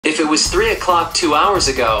it was 3 o'clock 2 hours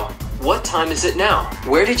ago, what time is it now?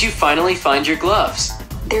 Where did you finally find your gloves?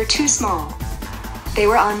 They're too small. They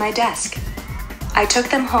were on my desk. I took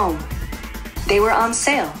them home. They were on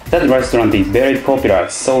sale. That restaurant is very popular,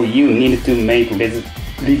 so you need to make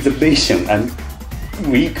reservation a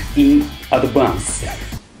week in advance.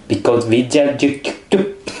 Because we just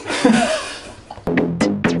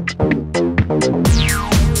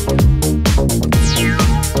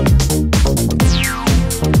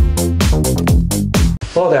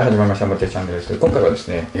さあ、では始まりました、もりてつチャンネルですけど、今回はです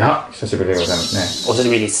ね、いや、久しぶりでございますね。お久し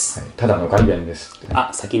ぶりです。はい、ただのガリ弁です。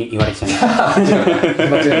あ、先に言われちゃいました。間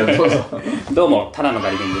違えた、どうぞ。どうも、ただのガ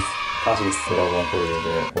リ弁です。たわしです。ドラゴンポールで、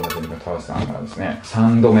おなじみのたわしさんからですね、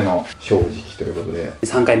3度目の正直ということで、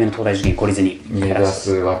3回目の東大受験懲りずに目指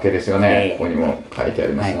すわけですよね。ここにも書いてあ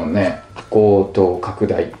りますもんね。高等拡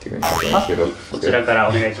大っていうふうに書いてありますけど、こちらから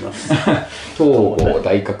お願いします。東大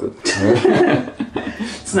大学。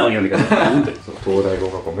素直に読んでください。本当に。東大合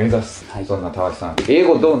格を目指す、そんなたわしさん。英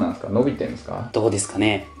語どうなんですか？伸びてるんですか？どうですか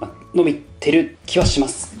ね。伸びてる気はしま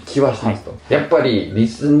す。気はしますと。やっぱりリ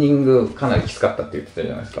スニングかなりきつかったって言ってたじ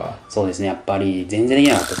ゃないですか。そうですね。やっぱり全然で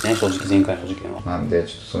きなかったですね。正直前回の受験は。なんで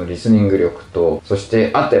ちょっとそのリスニング力と、そし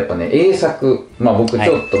てあとやっぱね、英作、まあ僕ち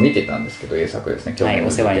ょっと見てたんですけど、英作ですね。去年お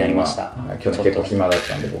世話になりました。去年結構暇だっ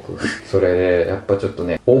たんで僕。それでやっぱちょっと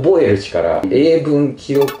ね、覚える力、英文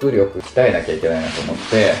記憶力鍛えなきゃいけないなと思っ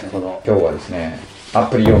て、今日はですね、ア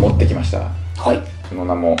プリを持ってきました。はい。その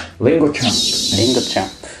名もLingoChamp。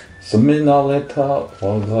LingoChamp。住み慣れた我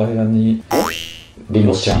が家に。リン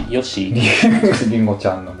ゴちゃん。よし。リンゴち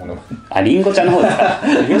ゃんのもの。あ、リンゴちゃんの方ですか。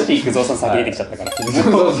よし、育三さん先出てきちゃったから。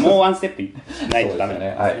もうワンステップないとダメだ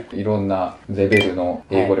ね。はい。いろんなレベルの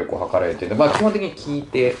英語力を測られてて、まあ基本的に聞い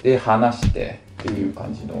て、で、話して、っていう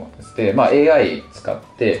感じのやつで、まあ AI 使っ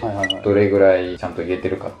てどれぐらいちゃんと言えて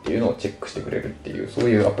るかっていうのをチェックしてくれるっていう、そう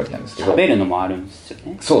いうアプリなんですけど、喋るのもあるんですよ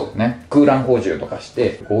ね。そうですね。空欄補充とかし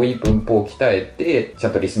て語彙文法を鍛えてちゃ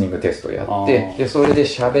んとリスニングテストをやって、でそれで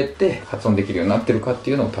喋って発音できるようになってるかって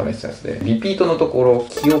いうのを試したやつで、リピートのところ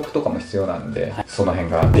記憶とかも必要なんで、その辺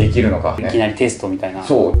ができるのか、ね、いきなりテストみたいな。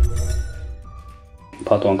そう。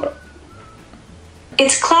パート1から。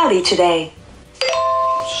 It's cloudy today.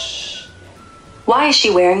 Why is she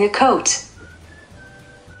wearing a coat?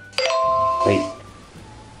 はい。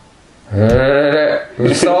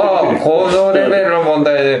嘘このレベルの問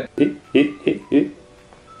題で。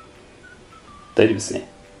大丈夫ですね。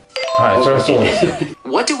はい、それはそうです。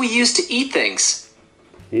What do we use to eat things?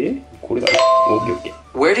 これだ。OKOK.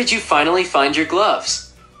 Where did you finally find your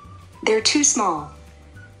gloves? They're too small.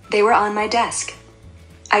 They were on my desk.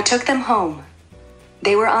 I took them home.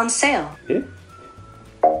 They were on sale.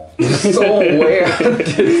 そう、where?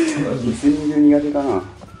 リスニング苦手かな。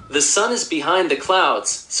The sun is behind the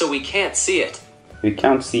clouds, so we can't see it. We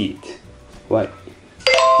can't see it. Why?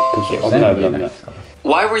 危ない危ない危ない。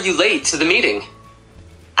Why were you late to the meeting?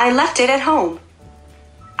 I left it at home.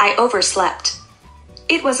 I overslept.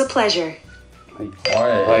 It was a pleasure. は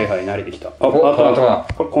いはい、慣れてきた。あとは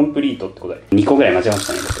これコンプリートってことで2個ぐらい間違えまし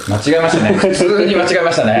たね。間違えましたね。普通に間違え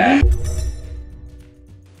ましたね。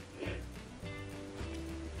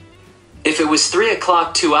If it was 3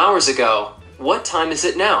 o'clock 2 hours ago, what time is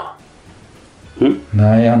it now?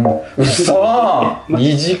 悩む。嘘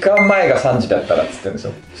2時間前が3時だったらっつってんです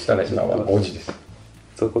よ。そしたら今は5時です。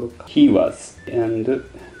そういうことか。He was and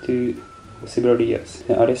to several years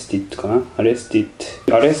arrested かな arrested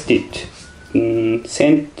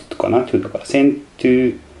sent かな to だから sent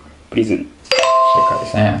to prison。正解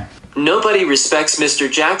ですね。Nobody respects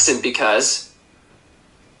Mr. Jackson because...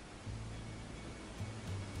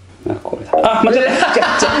 これだ。あ、間違えた。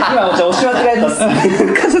今押し間違えたっす。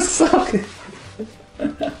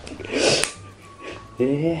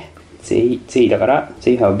they だから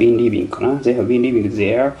they have been living かな they have been living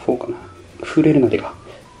there for かな触れるまでが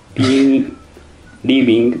been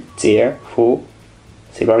living there for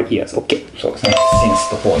several years. OK。そうですね。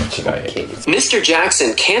since と for の違い。Mr.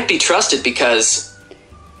 Jackson can't be trusted because...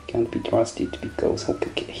 can't be trusted because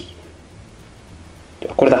OK。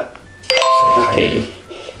これだ。OK。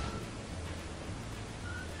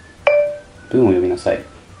文を読みなさい。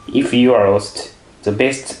If you are lost, the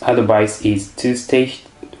best advice is to stay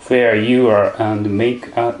where you are and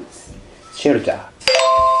make a shelter.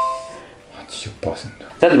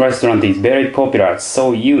 80%。That restaurant is very popular,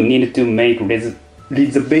 so you need to make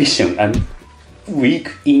reservation a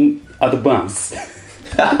week in advance.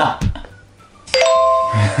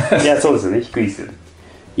 いや、そうですよね。低いですよね。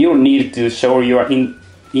You need to show your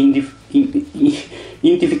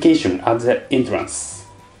identification at the entrance.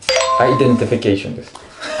 アイデンティフィケーションです。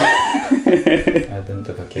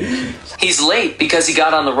He's late because he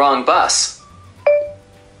got on the wrong bus.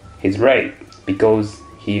 He's late because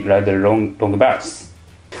he rode the wrong bus.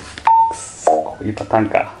 こういうパターン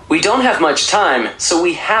か。We don't have much time, so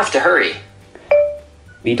we have to hurry.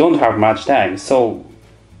 We don't have much time, so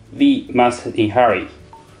we must in hurry.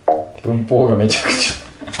 文法がめちゃくちゃ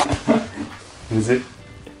むずっ。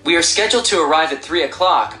We are scheduled to arrive at 3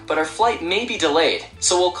 o'clock, but our flight may be delayed,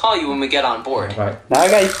 so we'll call you when we get on board.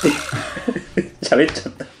 長いって喋っちゃ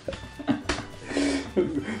った。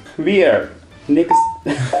We are next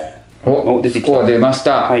お、スコア出まし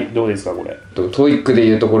た。はい、どうですかこれ。トイックで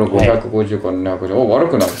いうところ550から250、お、悪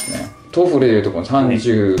くないですね。トーフルでいうところ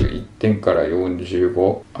31点から45、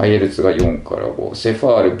IELTS が4から5、セフ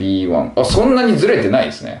ァール B1、あ、そんなにずれてない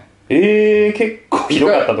ですね。結構ひど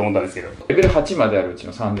かったと思ったんですけど。レベル8まであるうち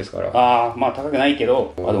の3ですから。ああ、まあ高くないけ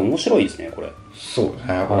ど、でも面白いですね、これ。そうです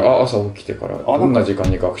ね。これ、朝起きてから、どんな時間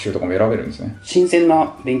に学習とかも選べるんですね。新鮮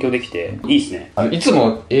な勉強できて、いいですね。いつ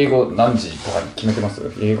も英語何時とかに決めてます？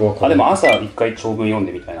英語はこれ。でも朝一回長文読ん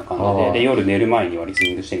でみたいな感じで、で、夜寝る前にはリス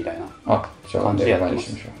ニングしてみたいなじゃあ感じでやってま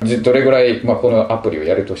す。どれぐらい、このアプリを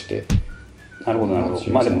やるとして。なるほど、なるほ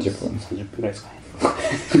ど。まあでも、30分ぐらいですかね。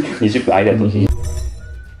20分間だと。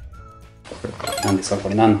何ですかこ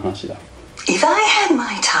れ何の話だ If I had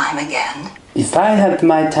my time again, If I had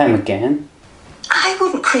my time again, I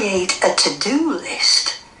wouldn't create a to-do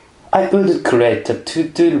list. I would create a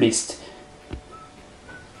to-do list.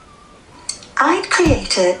 I'd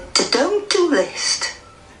create a to-don't-do list.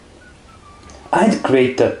 I'd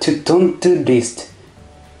create a to-don't-do list.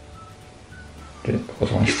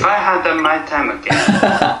 If I had my time again,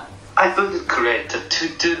 I would create a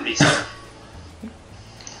to-do list.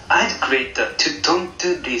 I'd create a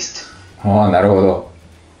to-don't-do list. ああ、なるほど。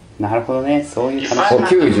なるほどね、そういう話。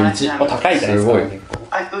91。高いじゃないですか。すごい。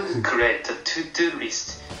I would create a to-do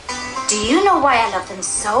list. Do you know why I love them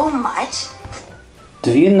so much?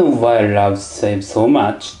 Do you know why I love them so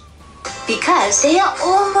much? Because they are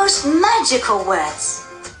almost magical words.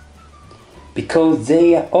 Because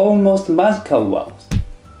they are almost magical words.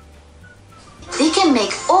 They can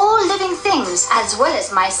make all living things, as well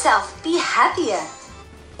as myself, be happier.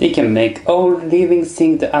 They can make all living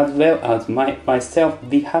things as well as myself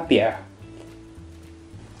be happier.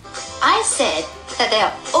 I said that they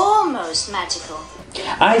are almost magical.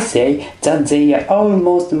 I say that they are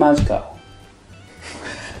almost magical.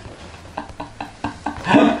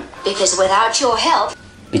 Because without your help,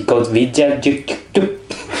 Because without you,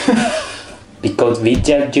 because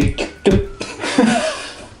without you,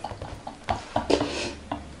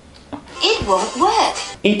 it won't work.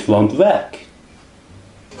 it won't work.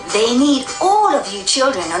 They need all of you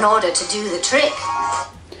children in order to do the trick.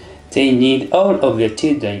 They need all of your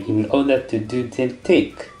children in order to do the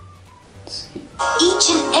trick. Each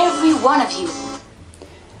and every one of you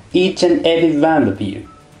Each and every one of you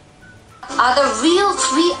are the real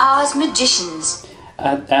 3 hours magicians.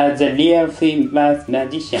 are the real famous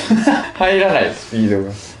magicians. 入らないスピード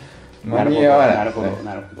が。間に合わない。なるほど、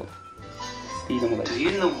なるほど。スピードも大事。Do you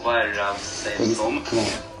know why I love them so much?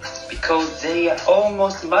 Because they are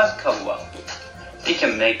almost magical words. They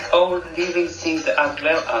can make all living things as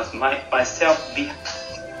well as myself be.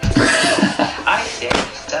 I say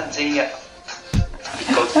that they are.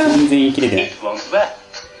 Because 全然言い切れてない。It won't work.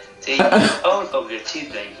 They need all of your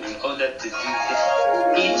children in order to do this.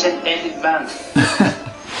 Each and every one.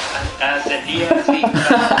 As a real thing.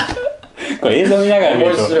 これ映像見ながら見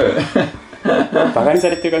ると面白い。バカにさ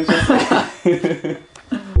れてる感じですね。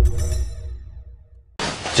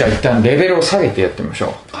じゃあ一旦レベルを下げてやってみまし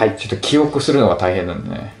ょう。はい。ちょっと記憶するのが大変なん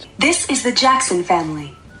でね。This is the Jackson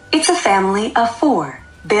family. It's a family of 4.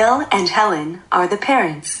 Bill and Helen are the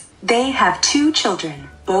parents. They have 2 children.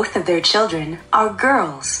 Both of their children are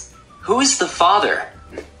girls. Who is the father?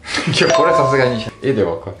 いや、これさすがに絵で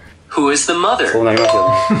わかる。Who is the mother? そうなりますよ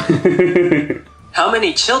ね。How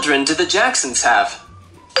many children do the Jacksons have?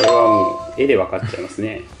 これはもう絵で分かっちゃいます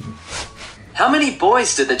ね。How many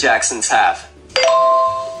boys do the Jacksons have?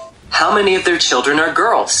 How many of their children are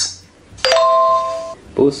girls?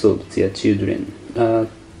 Both of their children are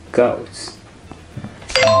girls.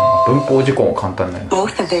 文法事項も簡単なの。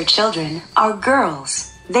Both of their children are girls.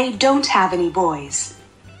 They don't have any boys.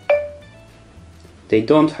 They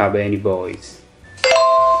don't have any boys.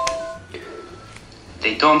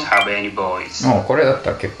 They don't have any boys. これだっ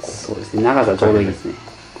たら結構。そうですね。長さちょうどいいですね。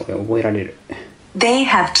これ覚えられる。They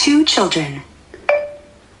have 2 children.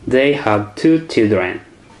 They have 2 children.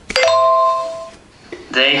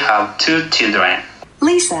 They have 2 children.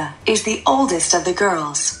 Lisa is the oldest of the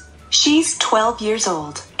girls. She's 12 years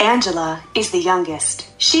old. Angela is the youngest.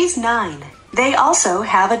 She's 9. They also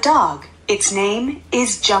have a dog. Its name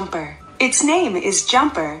is Jumper. Its name is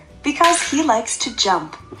Jumper because he likes to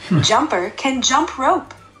jump. Jumper can jump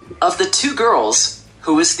rope. Of the two girls,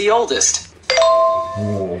 who is the oldest?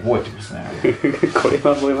 おお、覚えてますね。これ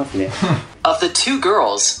は覚えますね。Of the two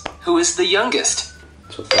girls, who is the youngest?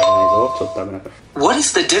 ちょっと危ないぞ。ちょっと危なかった。What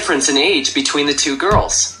is the difference in age between the two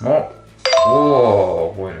girls?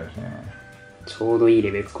 おお、覚えるんですね。ちょうどいい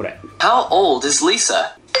レベルこれ。How old is Lisa?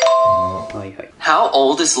 はいはい。How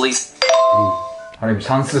old is Lisa? ある意味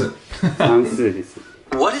算数。算数です。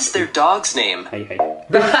What is their dog's name? はいはい。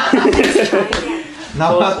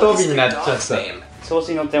縄跳びになっちゃっ Dog's た。 name. 調子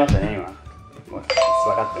に乗ってましたね、今。分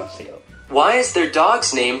かってましたけど。Why is their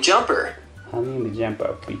dog's name Jumper? Her name is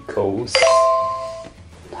Jumper because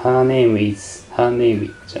her name is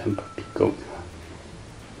Jumper because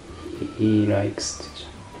he likes to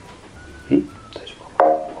jump. 大丈夫か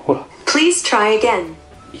ほら、 Please try again.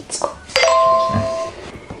 いつか。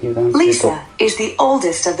油断すると。 Lisa is the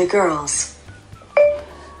oldest of the girls.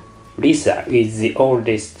 Lisa is the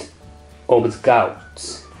oldest of the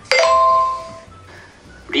girls.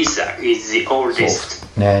 Lisa is the そう oldest.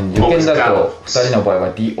 ね、受験だと2人の場合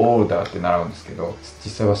は The Older って習うんですけど、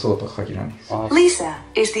実際はそうとは限らないです。Lisa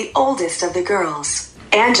is the oldest of the girls.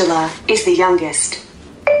 Angela is the youngest.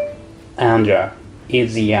 Andrea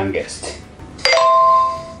is the youngest.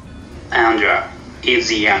 Andrea is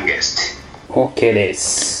the youngest. OK で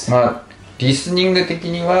す。まあ、リスニング的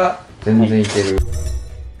には全然いける。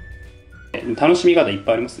楽しみ方いっ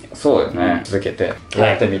ぱいありますね。そうですね。続けて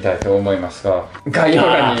やってみたいと思いますが、概要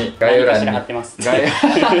欄に貼ってます。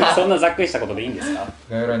そんなざっくりしたことでいいんですか？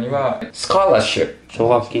概要欄にはスカラシップ、奨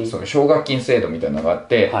学金、そう奨学金制度みたいなのがあっ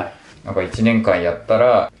て、はい、なんか1年間やった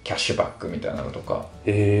らキャッシュバックみたいなのとか、そ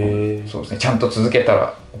うですね。ちゃんと続けた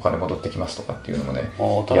らお金戻ってきますとかっていうのもね、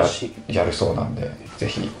やるそうなんで、ぜ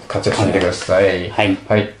ひ活用してみてください。はい。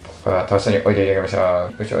はい。たわしにおいでいただきました。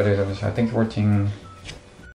ご視聴ありがとうございました。Thank you for watching.